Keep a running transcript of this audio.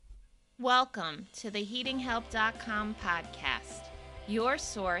Welcome to the heatinghelp.com podcast, your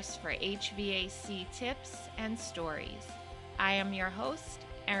source for HVAC tips and stories. I am your host,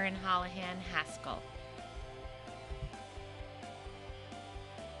 Erin Holohan Haskell.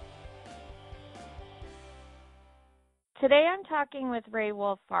 Today I'm talking with Ray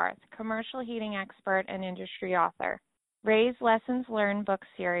Wohlfarth, commercial heating expert and industry author. Ray's Lessons Learned book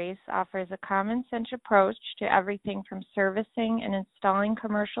series offers a common sense approach to everything from servicing and installing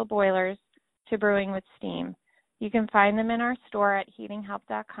commercial boilers to brewing with steam. You can find them in our store at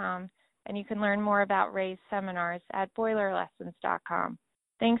heatinghelp.com, and you can learn more about Ray's seminars at boilerlessons.com.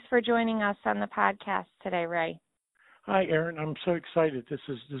 Thanks for joining us on the podcast today, Ray. Hi, Erin. I'm so excited. This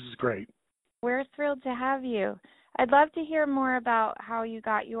is great. We're thrilled to have you. I'd love to hear more about how you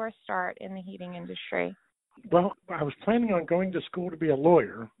got your start in the heating industry. Well, I was planning on going to school to be a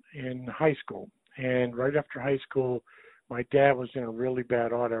lawyer in high school. And right after high school, my dad was in a really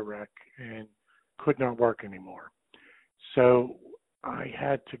bad auto wreck and could not work anymore. So I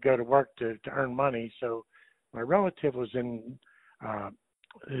had to go to work to earn money. So my relative was in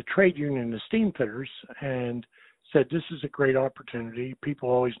the trade union, the steam fitters, and said, this is a great opportunity. People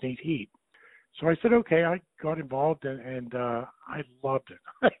always need heat. So I said, okay. I got involved, and I loved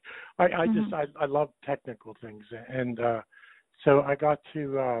it. I love technical things, and so I got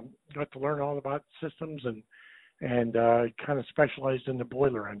to learn all about systems and kind of specialized in the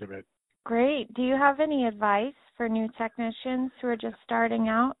boiler end of it. Great. Do you have any advice for new technicians who are just starting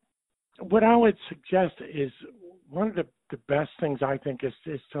out? What I would suggest is one of the best things I think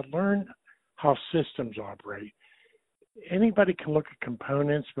is to learn how systems operate. Anybody can look at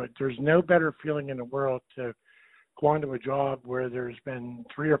components, but there's no better feeling in the world to go onto a job where there's been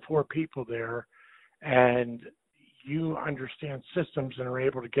 3 or 4 people there and you understand systems and are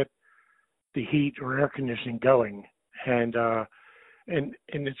able to get the heat or air conditioning going. And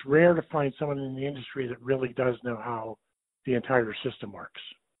it's rare to find someone in the industry that really does know how the entire system works.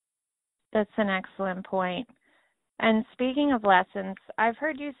 That's an excellent point. And speaking of lessons, I've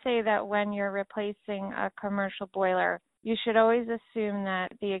heard you say that when you're replacing a commercial boiler, you should always assume that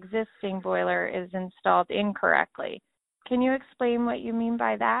the existing boiler is installed incorrectly. Can you explain what you mean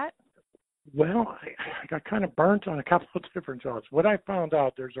by that? Well, I got kind of burnt on a couple of different jobs. What I found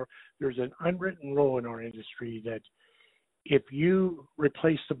out, there's an unwritten rule in our industry that if you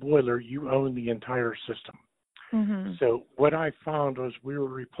replace the boiler, you own the entire system. Mm-hmm. So what I found was we were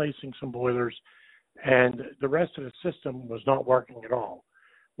replacing some boilers, and the rest of the system was not working at all.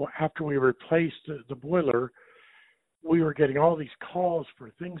 Well, after we replaced the boiler, we were getting all these calls for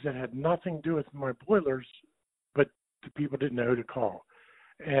things that had nothing to do with my boilers, but the people didn't know who to call.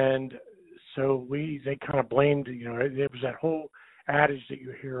 And so they kind of blamed, it was that whole adage that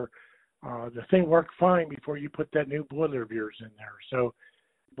you hear, the thing worked fine before you put that new boiler of yours in there. So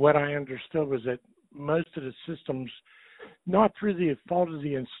what I understood was that most of the systems, not through the fault of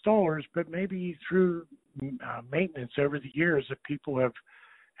the installers, but maybe through maintenance over the years, that people have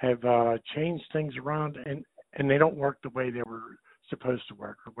changed things around and they don't work the way they were supposed to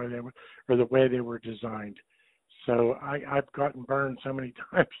work or the way they were designed. So I've gotten burned so many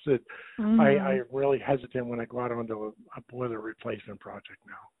times that I'm really hesitant when I go out onto a boiler replacement project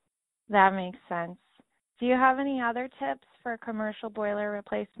now. That makes sense. Do you have any other tips for commercial boiler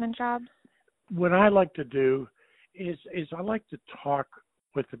replacement jobs? What I like to do is I like to talk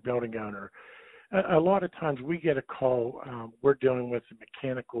with the building owner. A lot of times we get a call, we're dealing with a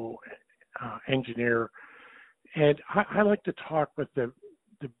mechanical engineer, and I like to talk with the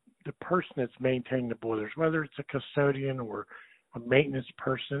person that's maintaining the boilers, whether it's a custodian or a maintenance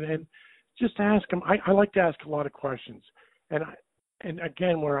person, and just ask them. I like to ask a lot of questions, and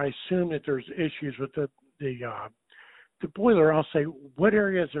again, where I assume that there's issues with the boiler, I'll say, what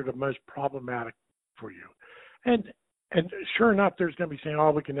areas are the most problematic for you? And sure enough, there's going to be saying,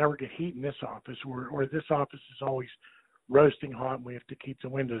 oh, we can never get heat in this office, or this office is always roasting hot and we have to keep the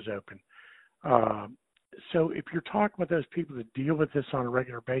windows open. So if you're talking with those people that deal with this on a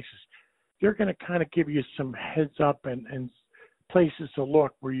regular basis, they're going to kind of give you some heads up and places to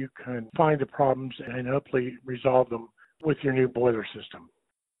look where you can find the problems and hopefully resolve them with your new boiler system.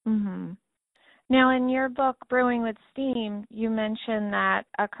 Mm-hmm. Now, in your book, Brewing with Steam, you mentioned that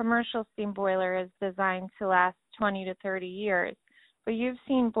a commercial steam boiler is designed to last 20 to 30 years, but you've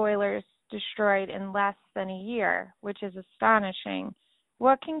seen boilers destroyed in less than a year, which is astonishing.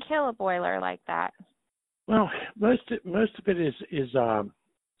 What can kill a boiler like that? Well, most of it is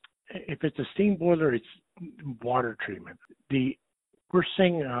if it's a steam boiler, it's water treatment. We're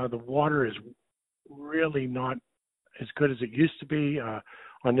seeing the water is really not as good as it used to be.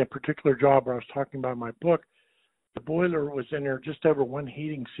 On that particular job where I was talking about in my book, The boiler was in there just over one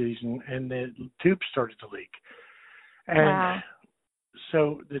heating season, and the tube started to leak. And wow.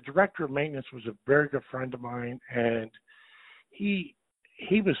 so the director of maintenance was a very good friend of mine, and he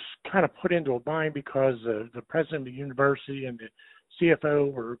was kind of put into a bind because the president of the university and the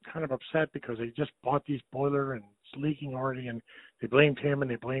CFO were kind of upset because they just bought these boiler and it's leaking already, and they blamed him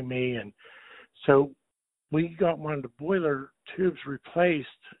and they blamed me. And so we got one of the boiler tubes replaced,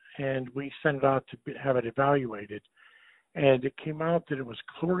 and we sent it out to have it evaluated. And it came out that it was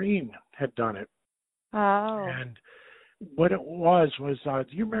chlorine had done it. Oh. And what it was, do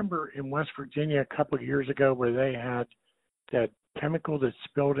you remember in West Virginia a couple of years ago where they had that chemical that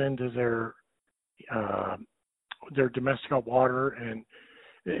spilled into their domestic water, and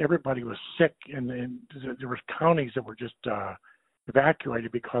everybody was sick, and there was counties that were just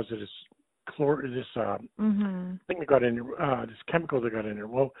evacuated because of this thing that got in there, this chemical that got in there.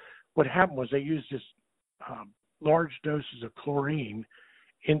 Well, what happened was they used this large doses of chlorine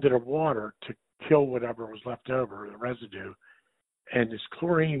into the water to kill whatever was left over, the residue, and this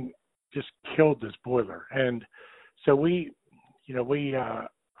chlorine just killed this boiler. And so I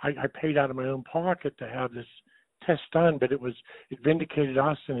paid out of my own pocket to have this test done, but it vindicated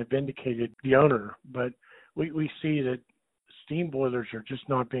us and it vindicated the owner. But we see that steam boilers are just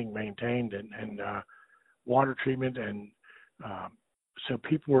not being maintained, and water treatment, and so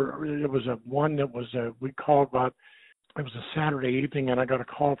there was one that was we called about, it was a Saturday evening, and I got a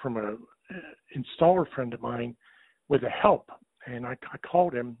call from an installer friend of mine with a help, and I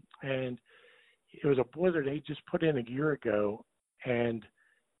called him, and it was a boiler they just put in a year ago, and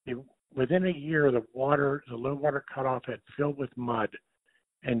within a year the low water cutoff had filled with mud,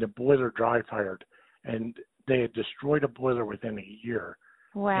 and the boiler dry fired, and they had destroyed a boiler within a year.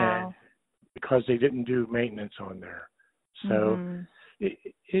 Wow. Because they didn't do maintenance on there. So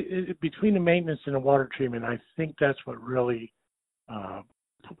between the maintenance and the water treatment, I think that's what really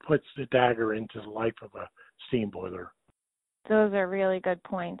puts the dagger into the life of a steam boiler. Those are really good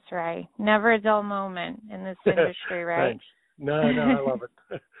points, Ray. Never a dull moment in this industry, right? Thanks. No, I love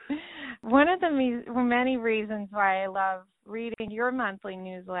it. One of the many reasons why I love reading your monthly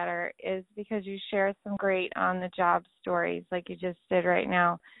newsletter is because you share some great on-the-job stories like you just did right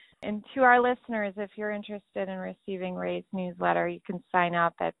now. And to our listeners, if you're interested in receiving Ray's newsletter, you can sign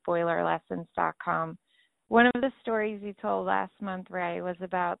up at boilerlessons.com. One of the stories you told last month, Ray, was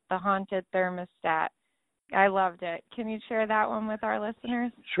about the haunted thermostat. I loved it. Can you share that one with our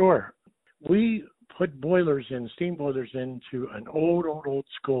listeners? Sure. We put steam boilers into an old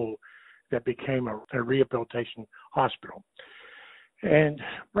school that became a rehabilitation hospital. And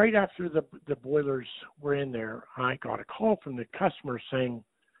right after the boilers were in there, I got a call from the customer saying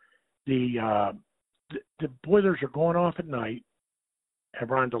the boilers are going off at night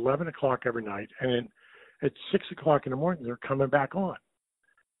around 11 o'clock every night, and then at 6 o'clock in the morning they're coming back on.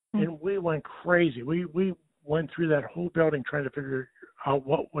 And we went crazy. We went through that whole building trying to figure out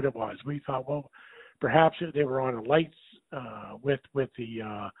what it was. We thought, well, perhaps they were on the lights with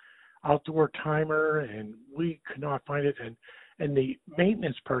the outdoor timer, and we could not find it. And the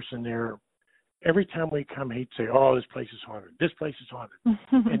maintenance person there, every time we come, he'd say, "Oh, this place is haunted. This place is haunted."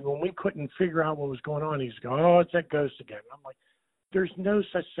 And when we couldn't figure out what was going on, he'd go, "Oh, it's that ghost again." I'm like, "There's no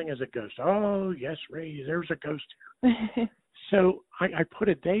such thing as a ghost." "Oh, yes, Ray, there's a ghost here." So I put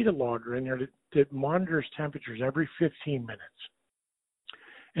a data logger in there that monitors temperatures every 15 minutes.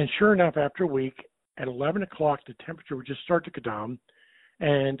 And sure enough, after a week, at 11 o'clock, the temperature would just start to go down.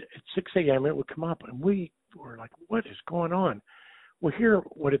 And at 6 a.m., it would come up. And we were like, what is going on? Well, here,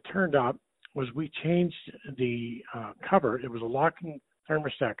 what it turned out was we changed the cover. It was a locking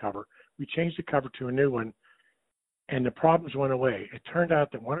thermostat cover. We changed the cover to a new one, and the problems went away. It turned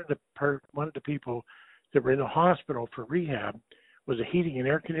out that one of the people that were in the hospital for rehab was a heating and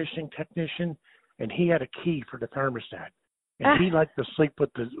air conditioning technician, and he had a key for the thermostat. And he liked to sleep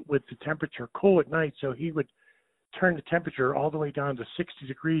with the temperature cool at night, so he would turn the temperature all the way down to 60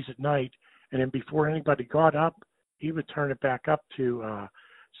 degrees at night, and then before anybody got up, he would turn it back up to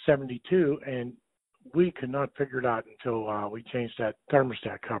 72, and we could not figure it out until we changed that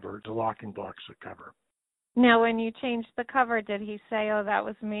thermostat cover, the locking box cover. Now, when you changed the cover, did he say, "Oh, that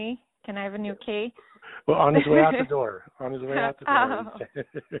was me? Can I have a new key?" Well, on his way out the door. Oh.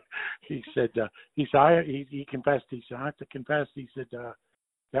 He confessed. He said, "I have to confess." He said,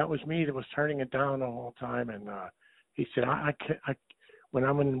 "That was me that was turning it down the whole time." And he said, I when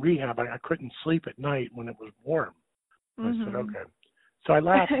I'm in rehab, I couldn't sleep at night when it was warm." I said, "Okay." So I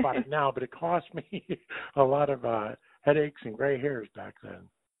laugh about it now, but it cost me a lot of headaches and gray hairs back then.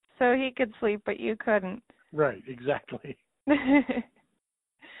 So he could sleep, but you couldn't. Right, exactly.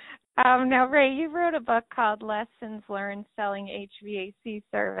 Now, Ray, you wrote a book called Lessons Learned Selling HVAC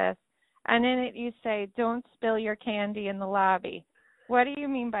Service, and in it you say, don't spill your candy in the lobby. What do you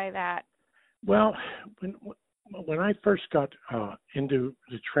mean by that? Well, when I first got into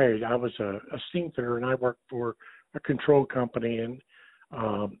the trade, I was a steam fitter, and I worked for a control company, and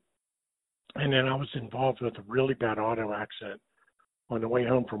then I was involved with a really bad auto accident on the way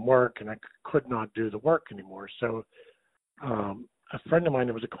home from work, and I could not do the work anymore. So a friend of mine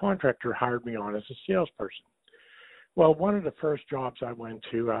that was a contractor hired me on as a salesperson. Well, one of the first jobs I went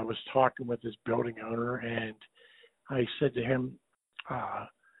to, I was talking with this building owner, and I said to him,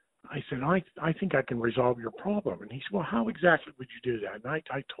 I said, I think I can resolve your problem. And he said, well, how exactly would you do that? And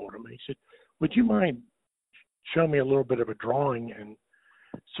I told him, and he said, would you mind showing me a little bit of a drawing, and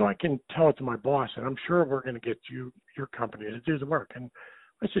so I can tell it to my boss, and I'm sure we're going to get your company to do the work. And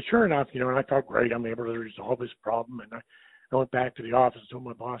I said, sure enough, and I thought, great, I'm able to resolve this problem. And I went back to the office and told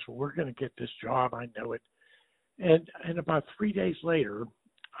my boss, well, we're going to get this job. I know it. And about 3 days later,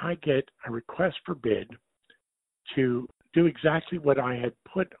 I get a request for bid to do exactly what I had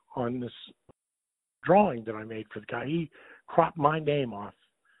put on this drawing that I made for the guy. He cropped my name off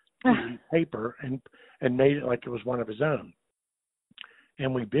the paper and made it like it was one of his own.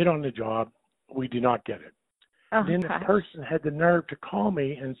 And we bid on the job. We did not get it. Oh, then gosh. the person had the nerve to call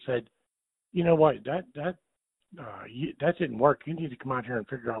me and said, you know what, that didn't work. You need to come out here and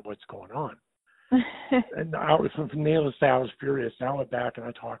figure out what's going on. And I was, needless to say, I was furious. I went back and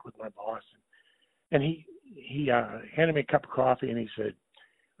I talked with my boss, and he handed me a cup of coffee, and he said,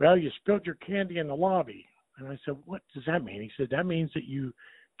 well, you spilled your candy in the lobby. And I said, what does that mean? He said, that means that you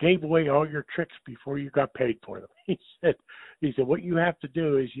gave away all your tricks before you got paid for them. He said, what you have to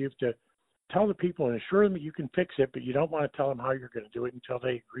do is you have to tell the people and assure them that you can fix it, but you don't want to tell them how you're going to do it until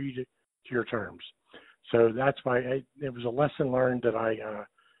they agree to your terms. So that's why it was a lesson learned that I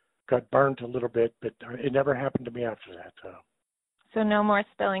got burned a little bit, but it never happened to me after that. So no more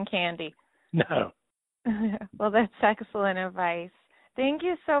spilling candy. No. Well, that's excellent advice. Thank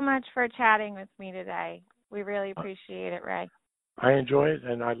you so much for chatting with me today. We really appreciate it, Ray. I enjoy it,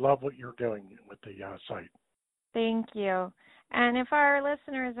 and I love what you're doing with the site. Thank you. And if our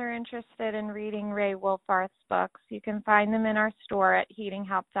listeners are interested in reading Ray Wohlfarth's books, you can find them in our store at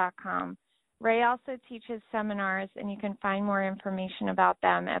heatinghelp.com. Ray also teaches seminars, and you can find more information about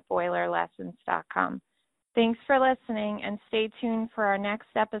them at boilerlessons.com. Thanks for listening, and stay tuned for our next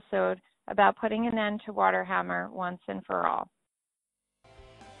episode about putting an end to water hammer once and for all.